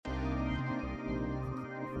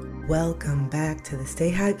Welcome back to the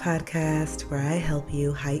Stay High podcast, where I help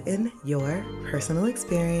you heighten your personal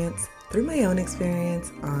experience through my own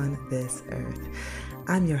experience on this earth.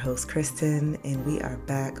 I'm your host, Kristen, and we are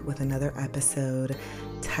back with another episode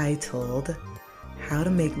titled How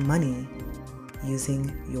to Make Money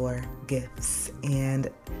Using Your Gifts. And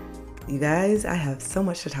you guys, I have so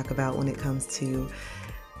much to talk about when it comes to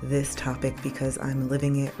this topic because I'm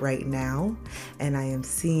living it right now, and I am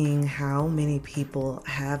seeing how many people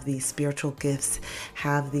have these spiritual gifts,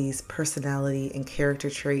 have these personality and character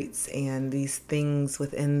traits and these things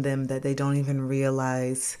within them that they don't even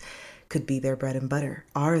realize could be their bread and butter,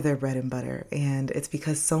 are their bread and butter. And it's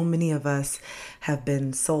because so many of us have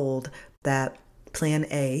been sold that plan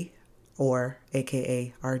A, or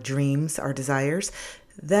AKA our dreams, our desires,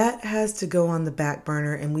 that has to go on the back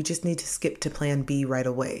burner, and we just need to skip to plan B right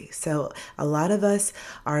away. So a lot of us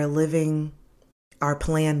are living our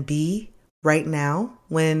plan B right now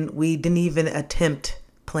when we didn't even attempt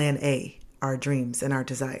plan A, our dreams and our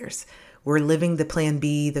desires. We're living the plan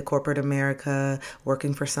B, the corporate America,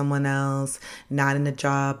 working for someone else, not in a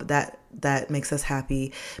job that makes us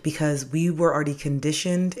happy, because we were already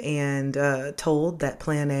conditioned and told that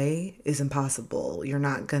plan A is impossible. You're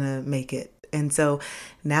not going to make it. And so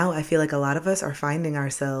now I feel like a lot of us are finding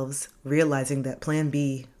ourselves realizing that plan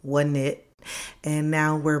B wasn't it. And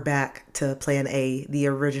now we're back to plan A, the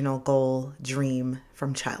original goal, dream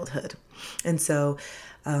from childhood. And so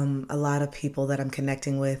a lot of people that I'm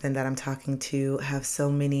connecting with and that I'm talking to have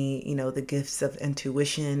so many, the gifts of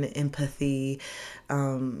intuition, empathy,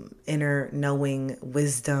 inner knowing,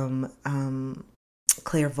 wisdom,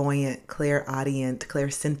 clairvoyant, clairaudient,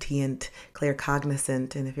 clairsentient,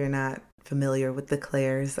 claircognizant. And if you're not familiar with the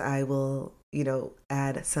clairs, I will,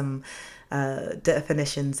 add some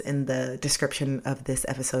definitions in the description of this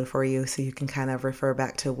episode for you so you can kind of refer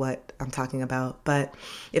back to what I'm talking about. But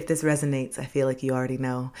if this resonates, I feel like you already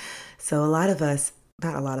know. So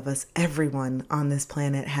everyone on this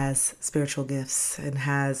planet has spiritual gifts and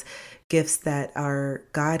has gifts that are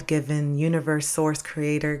God-given, universe, source,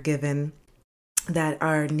 creator given, that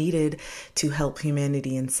are needed to help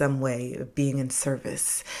humanity in some way, being in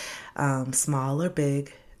service. Small or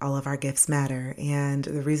big, all of our gifts matter. And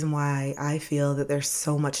the reason why I feel that there's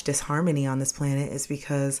so much disharmony on this planet is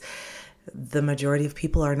because the majority of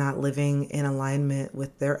people are not living in alignment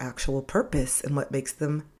with their actual purpose and what makes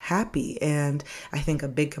them happy. And I think a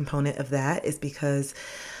big component of that is because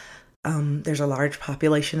there's a large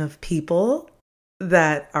population of people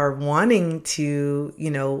that are wanting to,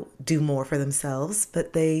 do more for themselves,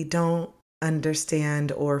 but they don't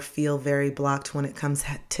understand or feel very blocked when it comes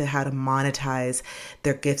to how to monetize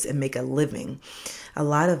their gifts and make a living. A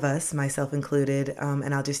lot of us, myself included,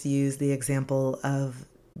 and I'll just use the example of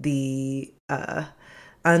the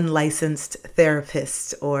unlicensed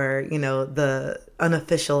therapist or, the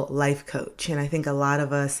unofficial life coach. And I think a lot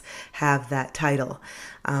of us have that title,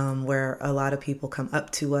 where a lot of people come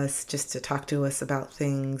up to us just to talk to us about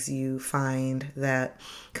things. You find that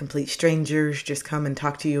complete strangers just come and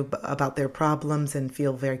talk to you about their problems and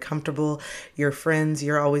feel very comfortable. Your friends,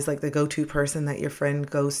 you're always like the go-to person that your friend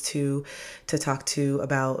goes to talk to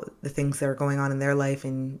about the things that are going on in their life.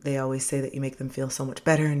 And they always say that you make them feel so much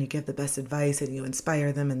better and you give the best advice and you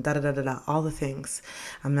inspire them and da-da-da-da-da, all the things.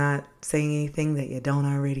 I'm not saying anything that you don't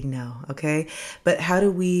already know, okay? But how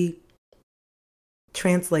do we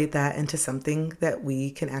translate that into something that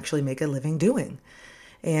we can actually make a living doing?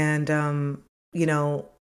 And,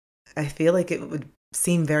 I feel like it would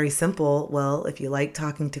seem very simple. Well, if you like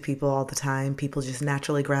talking to people all the time, people just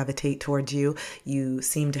naturally gravitate towards you. You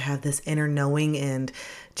seem to have this inner knowing and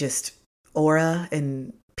just aura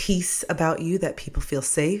and peace about you that people feel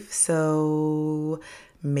safe. So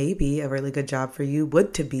maybe a really good job for you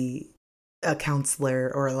would to be a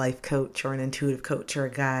counselor or a life coach or an intuitive coach or a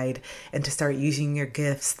guide, and to start using your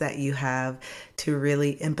gifts that you have to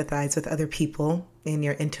really empathize with other people and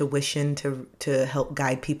your intuition to help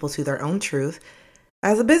guide people to their own truth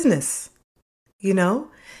as a business.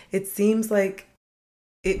 It seems like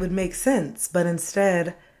it would make sense, but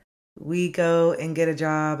instead we go and get a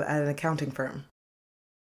job at an accounting firm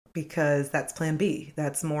because that's plan B.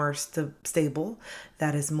 That's more stable.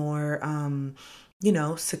 That is more,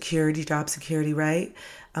 security, job security, right?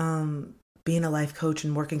 Being a life coach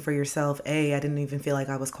and working for yourself, I didn't even feel like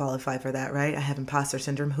I was qualified for that, right? I have imposter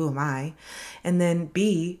syndrome. Who am I? And then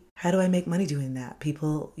B, how do I make money doing that?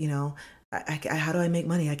 People, how do I make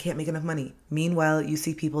money? I can't make enough money. Meanwhile, you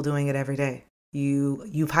see people doing it every day.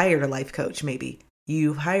 You've hired a life coach, maybe.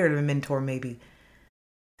 You've hired a mentor, maybe.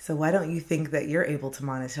 So why don't you think that you're able to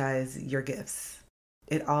monetize your gifts?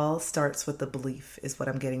 It all starts with the belief, is what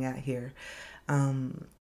I'm getting at here.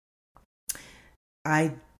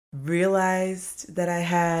 I realized that I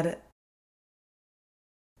had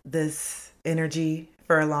this energy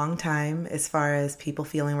for a long time, as far as people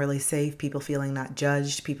feeling really safe, people feeling not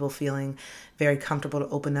judged, people feeling very comfortable to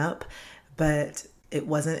open up. But it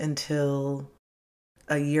wasn't until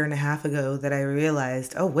a year and a half ago that I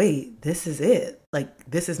realized, oh, wait, this is it. Like,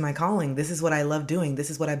 this is my calling. This is what I love doing. This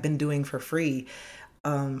is what I've been doing for free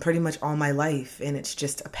pretty much all my life. And it's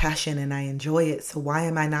just a passion and I enjoy it. So why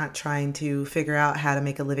am I not trying to figure out how to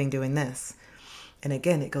make a living doing this? And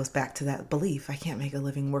again, it goes back to that belief. I can't make a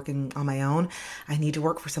living working on my own. I need to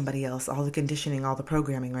work for somebody else, all the conditioning, all the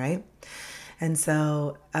programming, right? And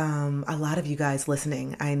so a lot of you guys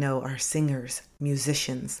listening, I know, are singers,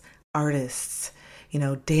 musicians, artists,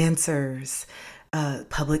 dancers,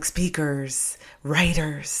 public speakers,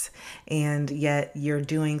 writers, and yet you're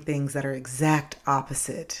doing things that are exact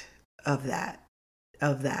opposite of that,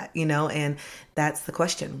 and that's the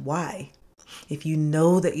question. Why? If you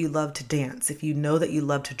know that you love to dance, if you know that you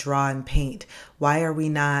love to draw and paint, why are we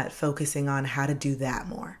not focusing on how to do that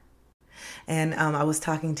more? And I was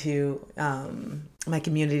talking to my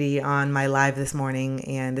community on my live this morning,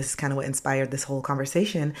 and this is kind of what inspired this whole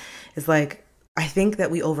conversation, is like, I think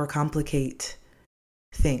that we overcomplicate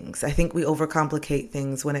things. I think we overcomplicate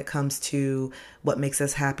things when it comes to what makes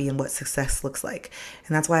us happy and what success looks like.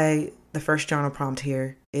 And that's why the first journal prompt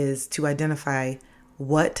here is to identify,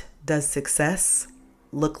 what does success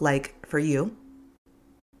look like for you?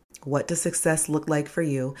 What does success look like for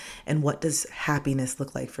you? And what does happiness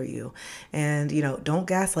look like for you? And, don't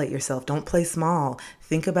gaslight yourself. Don't play small.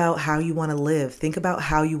 Think about how you want to live. Think about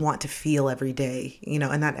how you want to feel every day,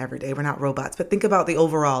 and not every day. We're not robots, but think about the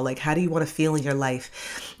overall, like, how do you want to feel in your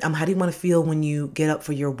life? How do you want to feel when you get up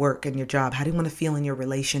for your work and your job? How do you want to feel in your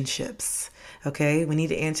relationships? Okay, we need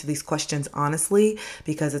to answer these questions honestly,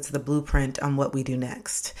 because it's the blueprint on what we do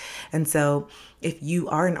next. And so if you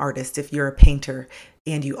are an artist, if you're a painter,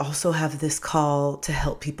 and you also have this call to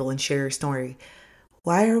help people and share your story,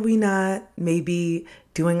 why are we not maybe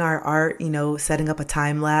doing our art, setting up a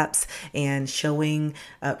time lapse and showing,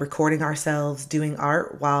 recording ourselves doing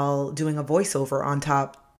art while doing a voiceover on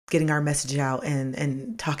top, getting our message out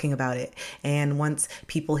and talking about it. And once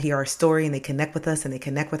people hear our story and they connect with us and they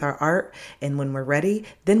connect with our art, and when we're ready,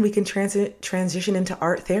 then we can transition into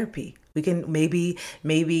art therapy. We can maybe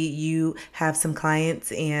you have some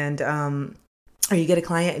clients and or you get a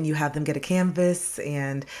client and you have them get a canvas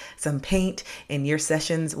and some paint in your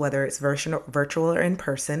sessions, whether it's virtual or in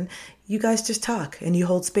person. You guys just talk and you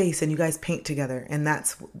hold space and you guys paint together. And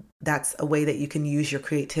that's a way that you can use your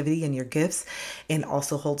creativity and your gifts and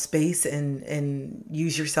also hold space and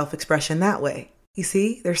use your self-expression that way. You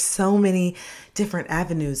see, there's so many different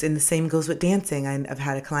avenues, and the same goes with dancing. I've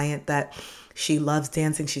had a client that she loves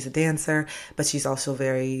dancing. She's a dancer, but she's also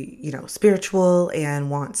very, spiritual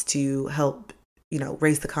and wants to help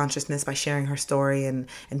raise the consciousness by sharing her story and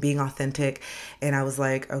being authentic. And I was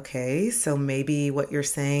like, okay, so maybe what you're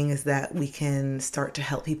saying is that we can start to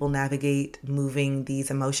help people navigate moving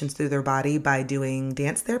these emotions through their body by doing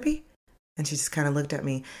dance therapy? And she just kind of looked at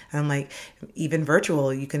me, and I'm like, even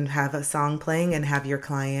virtual, you can have a song playing and have your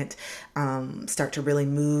client start to really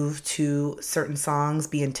move to certain songs,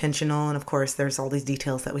 be intentional. And of course, there's all these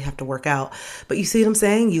details that we have to work out. But you see what I'm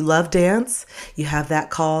saying? You love dance. You have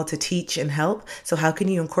that call to teach and help. So how can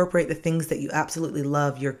you incorporate the things that you absolutely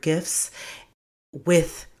love, your gifts,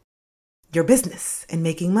 with your business and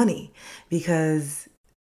making money? Because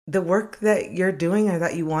the work that you're doing or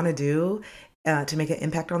that you want to do to make an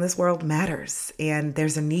impact on this world matters, and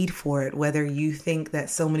there's a need for it. Whether you think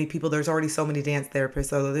that so many people, there's already so many dance therapists,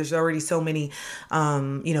 so there's already so many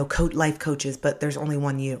life coaches, but there's only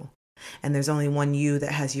one you, and there's only one you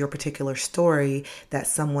that has your particular story that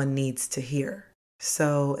someone needs to hear.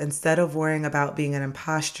 So instead of worrying about being an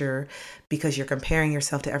imposter because you're comparing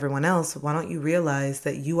yourself to everyone else, why don't you realize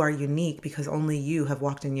that you are unique because only you have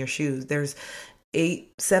walked in your shoes? There's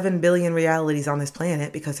 7 billion realities on this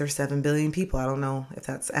planet because there's 7 billion people. I don't know if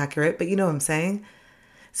that's accurate, but you know what I'm saying?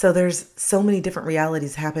 So there's so many different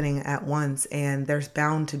realities happening at once, and there's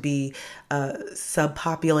bound to be a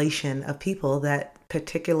subpopulation of people that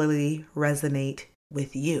particularly resonate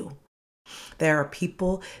with you. There are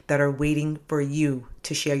people that are waiting for you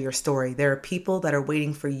to share your story. There are people that are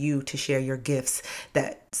waiting for you to share your gifts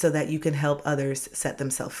so that you can help others set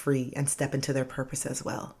themselves free and step into their purpose as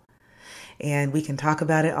well. And we can talk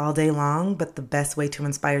about it all day long, but the best way to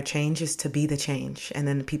inspire change is to be the change. And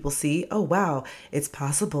then people see, oh, wow, it's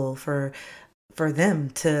possible for them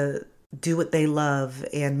to do what they love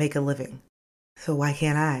and make a living. So why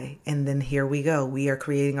can't I? And then here we go. We are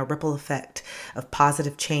creating a ripple effect of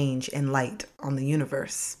positive change and light on the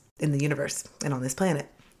universe. in the universe and on this planet.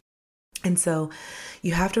 And so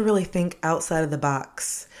you have to really think outside of the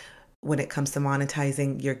box when it comes to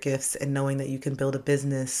monetizing your gifts and knowing that you can build a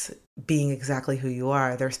business being exactly who you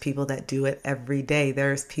are. There's people that do it every day.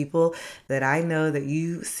 There's people that I know that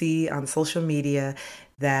you see on social media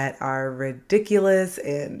that are ridiculous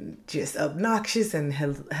and just obnoxious and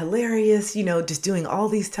hilarious, just doing all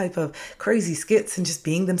these type of crazy skits and just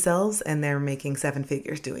being themselves, and they're making 7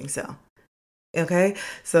 figures doing so. Okay,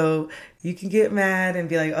 so you can get mad and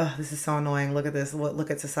be like, oh, this is so annoying. Look at this. Look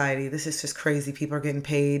at society. This is just crazy. People are getting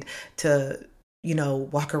paid to,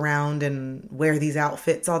 walk around and wear these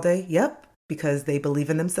outfits all day. Yep, because they believe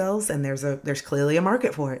in themselves and there's clearly a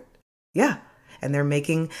market for it. Yeah, and they're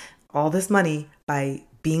making all this money by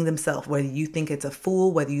being themselves. Whether you think it's a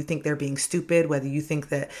fool, whether you think they're being stupid, whether you think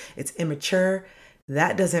that it's immature,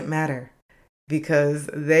 that doesn't matter. Because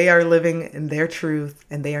they are living in their truth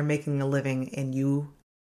and they are making a living and you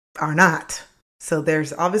are not. So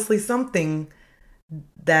there's obviously something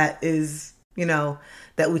that is,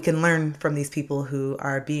 that we can learn from these people who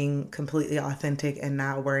are being completely authentic and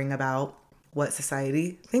not worrying about what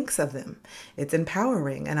society thinks of them. It's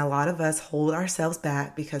empowering. And a lot of us hold ourselves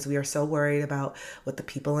back because we are so worried about what the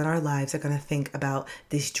people in our lives are going to think about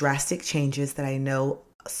these drastic changes that I know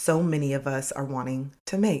so many of us are wanting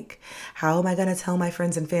to make. How am I going to tell my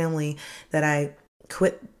friends and family that I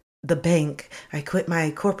quit the bank? I quit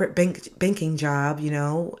my corporate banking job,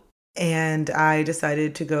 and I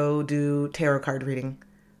decided to go do tarot card reading.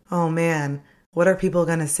 Oh man, what are people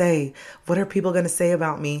going to say? What are people going to say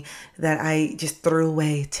about me that I just threw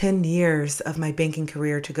away 10 years of my banking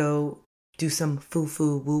career to go do some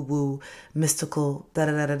foo-foo, woo-woo, mystical,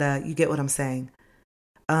 da-da-da-da-da. You get what I'm saying?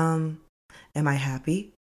 Am I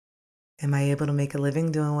happy? Am I able to make a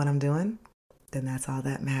living doing what I'm doing? Then that's all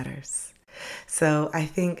that matters. So I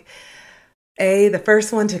think the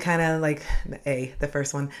first one, which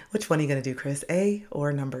one are you going to do, Chris? A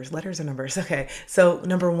or numbers? Letters or numbers? Okay. So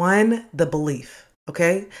number 1, the belief.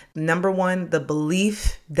 Okay. Number 1, the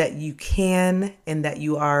belief that you can and that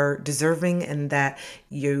you are deserving and that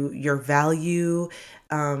your value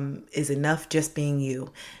is enough just being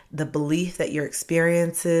you. The belief that your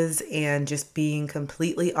experiences and just being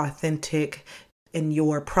completely authentic in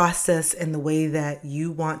your process and the way that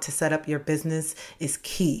you want to set up your business is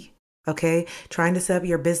key. Okay. Trying to set up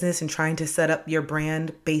your business and trying to set up your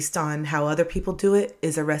brand based on how other people do it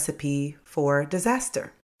is a recipe for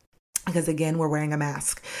disaster. Because again, we're wearing a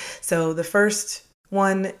mask. So the first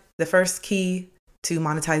key to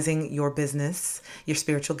monetizing your business, your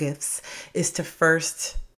spiritual gifts, is to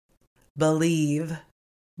first believe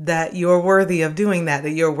that you're worthy of doing that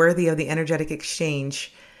you're worthy of the energetic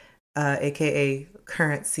exchange, aka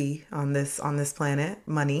currency on this planet,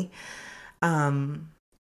 money,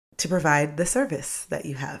 to provide the service that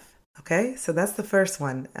you have. Okay, so that's the first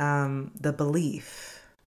one, the belief.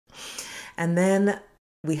 And then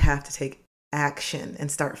we have to take action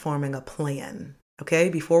and start forming a plan. Okay,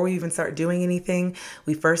 before we even start doing anything,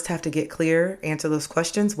 we first have to get clear, answer those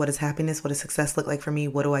questions. What is happiness? What does success look like for me?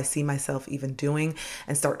 What do I see myself even doing?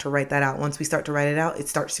 And start to write that out. Once we start to write it out, it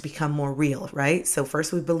starts to become more real, right? So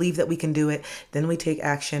first we believe that we can do it. Then we take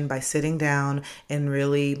action by sitting down and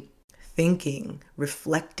really thinking,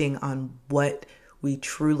 reflecting on what we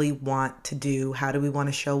truly want to do. How do we want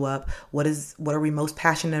to show up? What are we most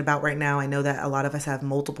passionate about right now? I know that a lot of us have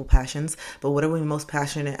multiple passions, but what are we most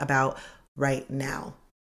passionate about right now?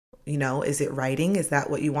 Is it writing? Is that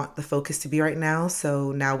what you want the focus to be right now?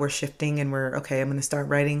 So now we're shifting and I'm going to start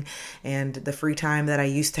writing. And the free time that I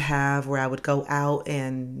used to have where I would go out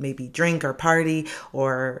and maybe drink or party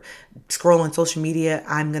or scroll on social media,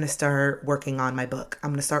 I'm going to start working on my book.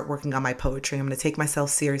 I'm going to start working on my poetry. I'm going to take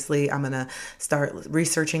myself seriously. I'm going to start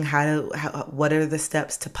researching what are the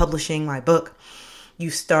steps to publishing my book. You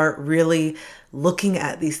start really looking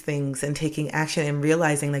at these things and taking action and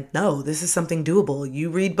realizing like, no, this is something doable. You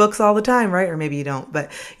read books all the time, right? Or maybe you don't,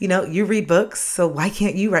 but you read books. So why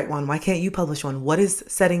can't you write one? Why can't you publish one? What is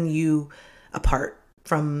setting you apart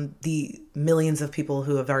from the millions of people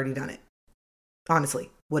who have already done it? Honestly,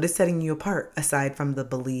 what is setting you apart aside from the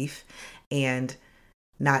belief and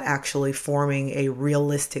not actually forming a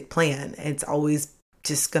realistic plan? It's always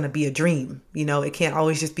just going to be a dream. It can't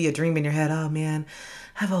always just be a dream in your head. Oh man,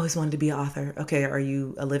 I've always wanted to be an author. Okay. Are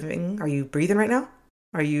you are you breathing right now?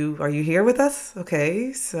 Are you here with us?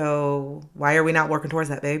 Okay. So why are we not working towards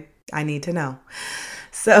that, babe? I need to know.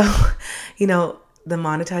 So, the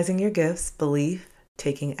monetizing your gifts, belief,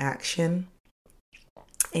 taking action,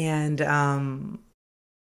 and,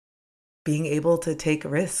 being able to take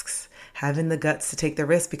risks, having the guts to take the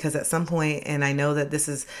risk, because at some point, and I know that this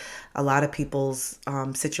is a lot of people's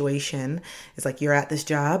situation, is like you're at this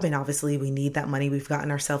job and obviously we need that money. We've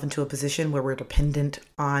gotten ourselves into a position where we're dependent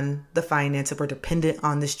on the finance, we're dependent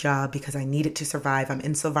on this job because I need it to survive. I'm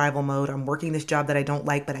in survival mode. I'm working this job that I don't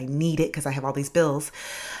like, but I need it because I have all these bills.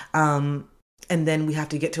 And then we have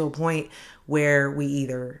to get to a point where we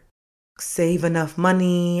either save enough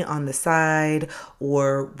money on the side,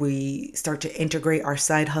 or we start to integrate our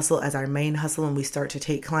side hustle as our main hustle and we start to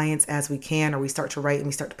take clients as we can, or we start to write and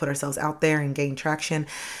we start to put ourselves out there and gain traction.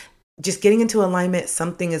 Just getting into alignment,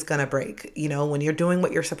 something is going to break. When you're doing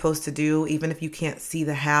what you're supposed to do, even if you can't see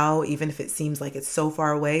the how, even if it seems like it's so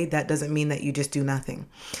far away, that doesn't mean that you just do nothing.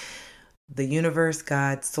 The universe,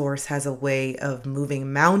 God, source has a way of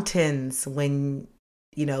moving mountains when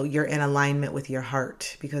you're in alignment with your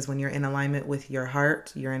heart, because when you're in alignment with your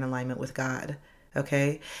heart, you're in alignment with God.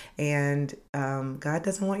 Okay. And God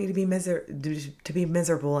doesn't want you to be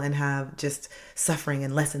miserable and have just suffering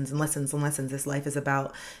and lessons and lessons and lessons. This life is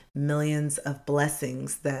about millions of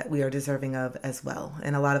blessings that we are deserving of as well.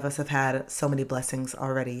 And a lot of us have had so many blessings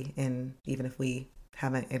already, and even if we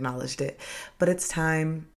haven't acknowledged it, but it's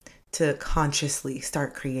time to consciously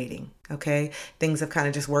start creating. Okay. Things have kind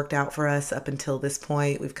of just worked out for us up until this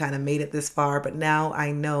point. We've kind of made it this far, but now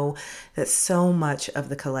I know that so much of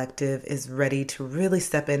the collective is ready to really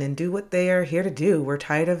step in and do what they are here to do. We're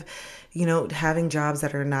tired of, having jobs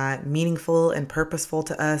that are not meaningful and purposeful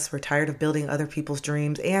to us. We're tired of building other people's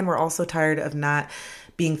dreams. And we're also tired of not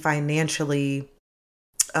being financially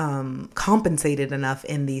compensated enough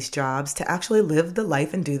in these jobs to actually live the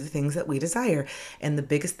life and do the things that we desire. And the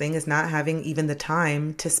biggest thing is not having even the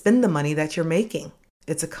time to spend the money that you're making.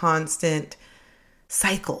 It's a constant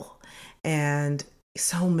cycle, and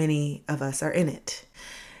so many of us are in it.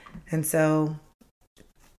 And so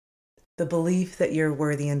the belief that you're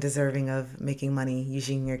worthy and deserving of making money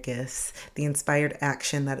using your gifts, the inspired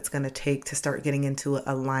action that it's going to take to start getting into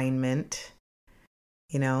alignment,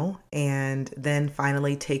 and then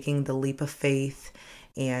finally taking the leap of faith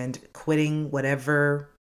and quitting whatever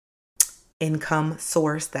income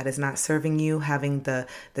source that is not serving you, having the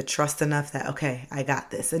trust enough that, okay, I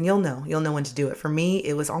got this. And you'll know when to do it. For me,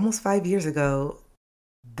 it was almost 5 years ago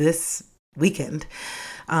this weekend,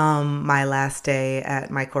 my last day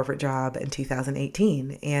at my corporate job in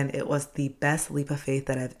 2018. And it was the best leap of faith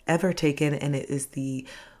that I've ever taken. And it is the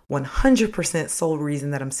 100% sole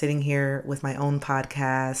reason that I'm sitting here with my own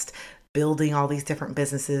podcast, building all these different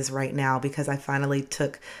businesses right now, because I finally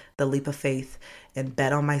took the leap of faith and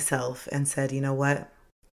bet on myself and said, you know what?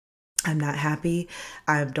 I'm not happy.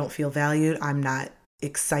 I don't feel valued. I'm not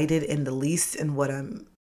excited in the least in what I'm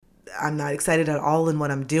not excited at all in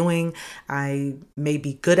what I'm doing. I may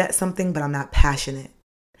be good at something, but I'm not passionate.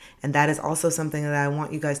 And that is also something that I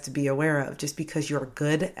want you guys to be aware of. Just because you're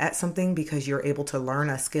good at something, because you're able to learn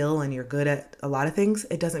a skill and you're good at a lot of things,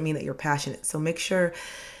 it doesn't mean that you're passionate. So make sure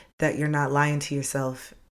that you're not lying to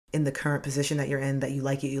yourself in the current position that you're in, that you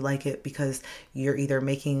like it because you're either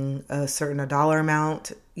making a dollar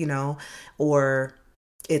amount, or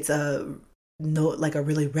it's a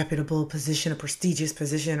really reputable position, a prestigious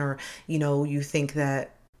position, or, you think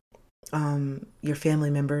that your family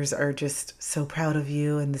members are just so proud of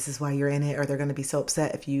you and this is why you're in it, or they're going to be so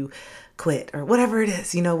upset if you quit, or whatever it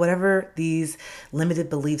is, whatever these limited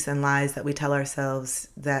beliefs and lies that we tell ourselves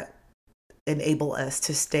that enable us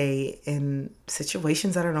to stay in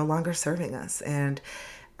situations that are no longer serving us. And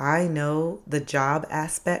I know the job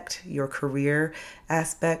aspect, your career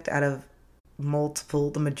aspect, out of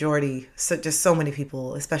the majority, so many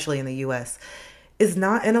people, especially in the US, is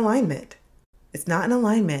not in alignment. It's not in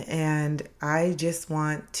alignment. And I just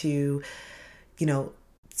want to,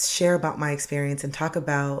 share about my experience and talk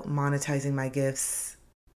about monetizing my gifts,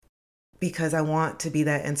 because I want to be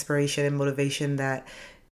that inspiration and motivation that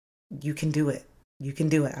you can do it. You can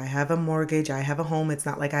do it. I have a mortgage. I have a home. It's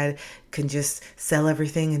not like I can just sell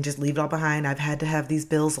everything and just leave it all behind. I've had to have these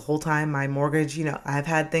bills the whole time. My mortgage, I've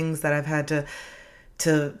had things that I've had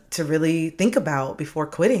to really think about before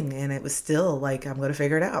quitting. And it was still like, I'm going to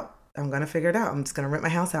figure it out. I'm just going to rent my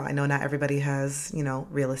house out. I know not everybody has,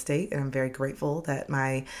 real estate, and I'm very grateful that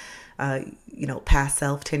my, past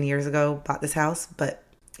self 10 years ago bought this house, but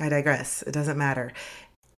I digress. It doesn't matter.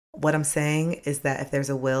 What I'm saying is that if there's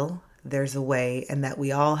a will, there's a way, and that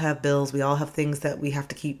we all have bills. We all have things that we have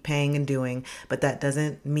to keep paying and doing, but that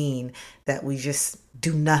doesn't mean that we just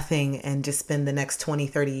do nothing and just spend the next 20,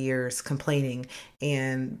 30 years complaining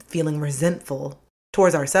and feeling resentful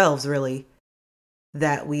towards ourselves, really,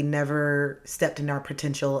 that we never stepped into our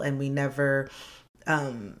potential and we never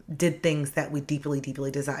did things that we deeply,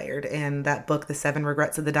 deeply desired. And that book, The 7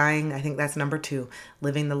 Regrets of the Dying, I think that's number 2,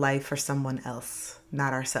 living the life for someone else,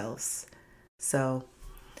 not ourselves. So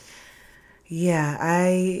yeah,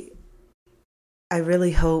 I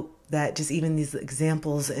really hope that just even these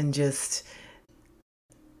examples and just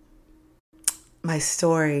my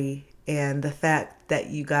story and the fact that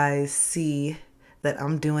you guys see that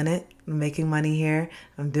I'm doing it, I'm making money here,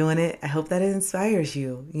 I'm doing it. I hope that it inspires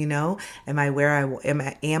you. Am I where I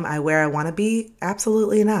want to be?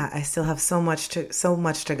 Absolutely not. I still have so much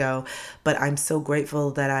to go, but I'm so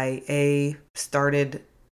grateful that I started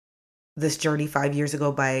this journey 5 years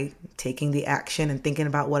ago by taking the action and thinking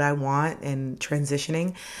about what I want and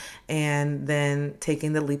transitioning, and then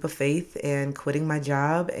taking the leap of faith and quitting my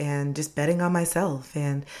job and just betting on myself.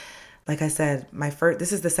 And like I said,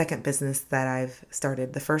 this is the second business that I've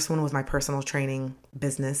started. The first one was my personal training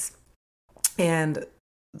business. And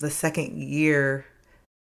the second year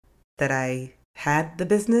that I had the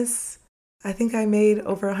business, I think I made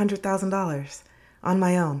over $100,000 on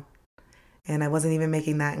my own. And I wasn't even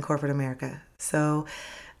making that in corporate America. So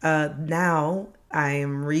now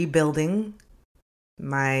I'm rebuilding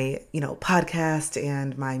my, podcast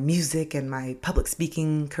and my music and my public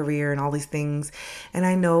speaking career and all these things. And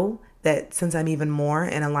I know that since I'm even more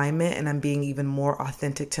in alignment and I'm being even more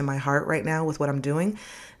authentic to my heart right now with what I'm doing,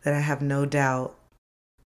 that I have no doubt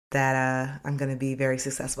that I'm going to be very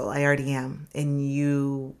successful. I already am. And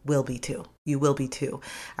you will be too. You will be too.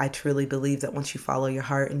 I truly believe that once you follow your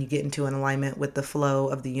heart and you get into an alignment with the flow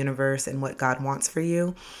of the universe and what God wants for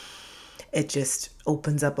you, it just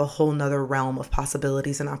opens up a whole nother realm of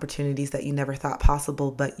possibilities and opportunities that you never thought possible,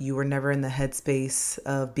 but you were never in the headspace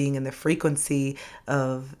of being in the frequency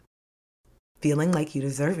of feeling like you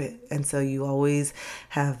deserve it. And so you always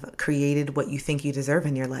have created what you think you deserve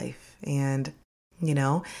in your life. And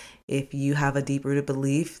if you have a deep-rooted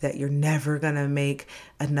belief that you're never going to make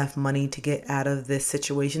enough money to get out of this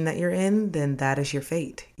situation that you're in, then that is your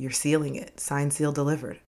fate. You're sealing it. Signed, sealed,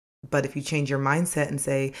 delivered. But if you change your mindset and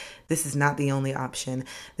say, this is not the only option,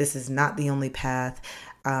 this is not the only path,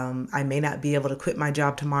 I may not be able to quit my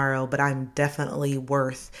job tomorrow, but I'm definitely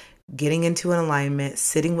worth getting into an alignment,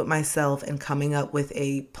 sitting with myself and coming up with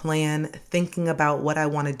a plan, thinking about what I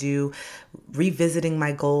want to do, revisiting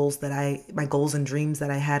my goals and dreams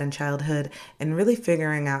that I had in childhood, and really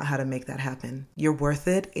figuring out how to make that happen. You're worth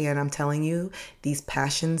it. And I'm telling you, these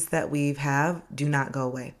passions that we have do not go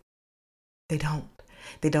away. They don't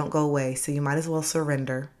go away. So you might as well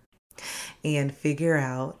surrender and figure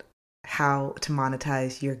out how to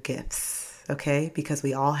monetize your gifts. Okay, because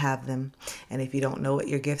we all have them. And if you don't know what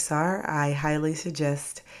your gifts are, I highly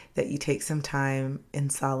suggest that you take some time in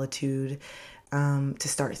solitude to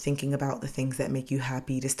start thinking about the things that make you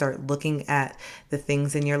happy, to start looking at the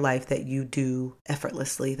things in your life that you do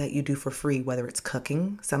effortlessly, that you do for free, whether it's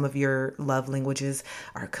cooking. Some of your love languages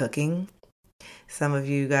are cooking. Some of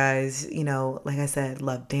you guys, like I said,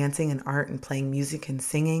 love dancing and art and playing music and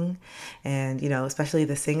singing. And, especially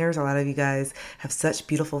the singers, a lot of you guys have such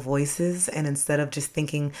beautiful voices. And instead of just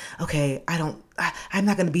thinking, okay, I'm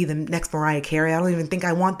not going to be the next Mariah Carey. I don't even think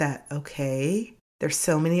I want that. Okay. There's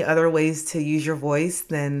so many other ways to use your voice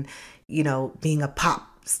than, being a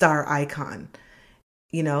pop star icon.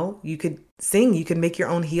 You could sing, you can make your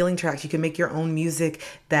own healing tracks. You can make your own music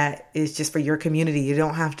that is just for your community. You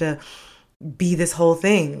don't have to be this whole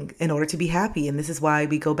thing in order to be happy. And this is why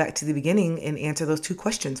we go back to the beginning and answer those two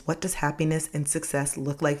questions. What does happiness and success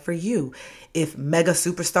look like for you? If mega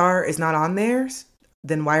superstar is not on theirs,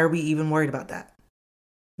 then why are we even worried about that?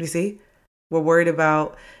 You see? We're worried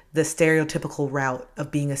about the stereotypical route of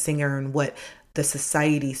being a singer and what the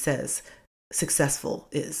society says successful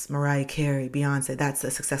is. Mariah Carey, Beyonce, that's a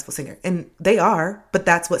successful singer. And they are, but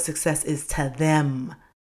that's what success is to them.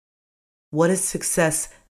 What is success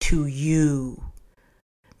to you?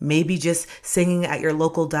 Maybe just singing at your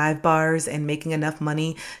local dive bars and making enough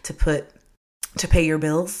money to pay your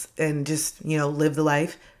bills and just, live the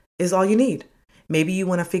life is all you need. Maybe you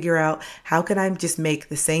want to figure out, how can I just make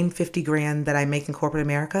the same 50 grand that I make in corporate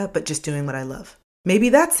America, but just doing what I love? Maybe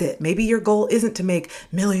that's it. Maybe your goal isn't to make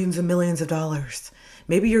millions and millions of dollars.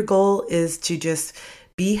 Maybe your goal is to just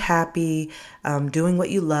be happy, doing what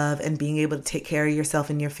you love and being able to take care of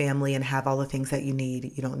yourself and your family and have all the things that you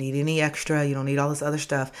need. You don't need any extra. You don't need all this other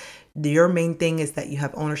stuff. Your main thing is that you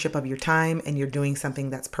have ownership of your time and you're doing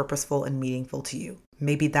something that's purposeful and meaningful to you.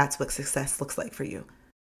 Maybe that's what success looks like for you,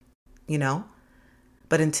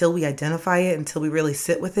 But until we identify it, until we really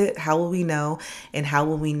sit with it, how will we know? And how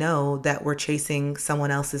will we know that we're chasing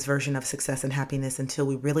someone else's version of success and happiness until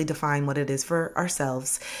we really define what it is for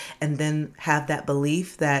ourselves and then have that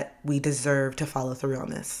belief that we deserve to follow through on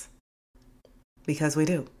this? Because we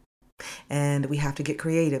do. And we have to get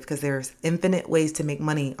creative because there's infinite ways to make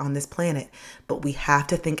money on this planet, but we have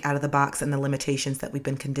to think out of the box and the limitations that we've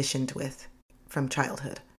been conditioned with from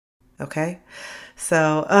childhood. Okay?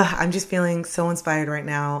 So I'm just feeling so inspired right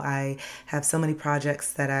now. I have so many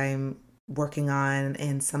projects that I'm working on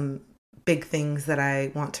and some big things that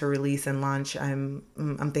I want to release and launch. I'm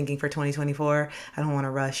thinking for 2024. I don't want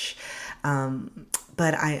to rush.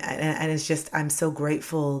 But it's just, I'm so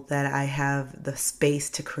grateful that I have the space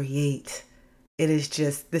to create. It is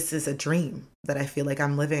just, this is a dream that I feel like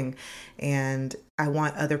I'm living, and I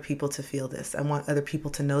want other people to feel this. I want other people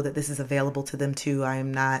to know that this is available to them too. I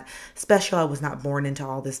am not special. I was not born into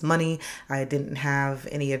all this money. I didn't have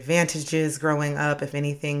any advantages growing up. If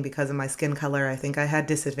anything, because of my skin color, I think I had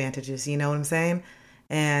disadvantages. You know what I'm saying?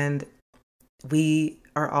 And we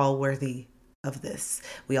are all worthy of this.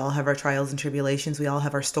 We all have our trials and tribulations. We all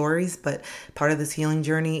have our stories, but part of this healing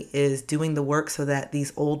journey is doing the work so that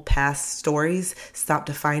these old past stories stop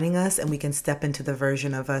defining us and we can step into the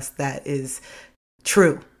version of us that is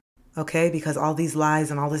true. Okay? Because all these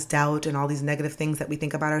lies and all this doubt and all these negative things that we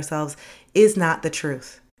think about ourselves is not the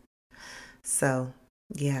truth. So,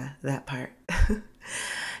 yeah, that part.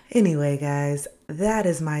 Anyway, guys, that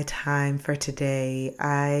is my time for today.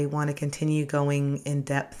 I want to continue going in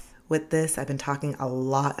depth with this. I've been talking a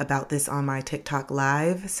lot about this on my TikTok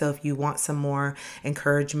live. So if you want some more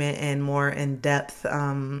encouragement and more in-depth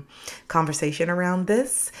conversation around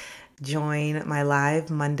this, join my live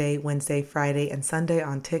Monday, Wednesday, Friday, and Sunday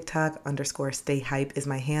on TikTok. _stay hype is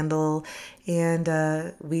my handle.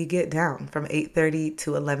 And we get down from 8:30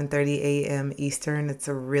 to 11:30 a.m. Eastern. It's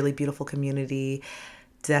a really beautiful community.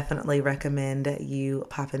 Definitely recommend you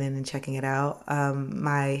popping in and checking it out.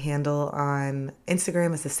 My handle on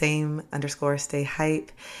Instagram is the same, _stay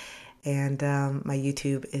hype. And my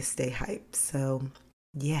YouTube is stay hype. So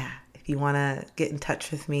yeah, if you want to get in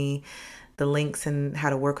touch with me, the links and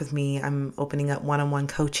how to work with me, I'm opening up one-on-one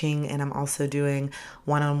coaching, and I'm also doing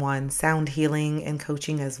one-on-one sound healing and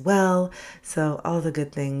coaching as well. So all the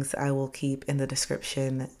good things I will keep in the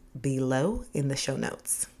description below in the show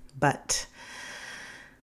notes. But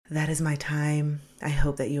that is my time. I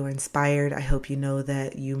hope that you are inspired. I hope you know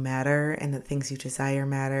that you matter and that things you desire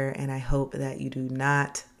matter. And I hope that you do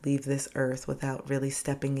not leave this earth without really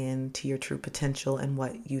stepping into your true potential and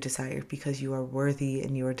what you desire, because you are worthy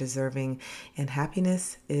and you are deserving, and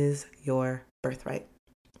happiness is your birthright.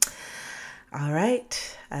 All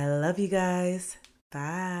right. I love you guys.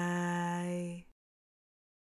 Bye.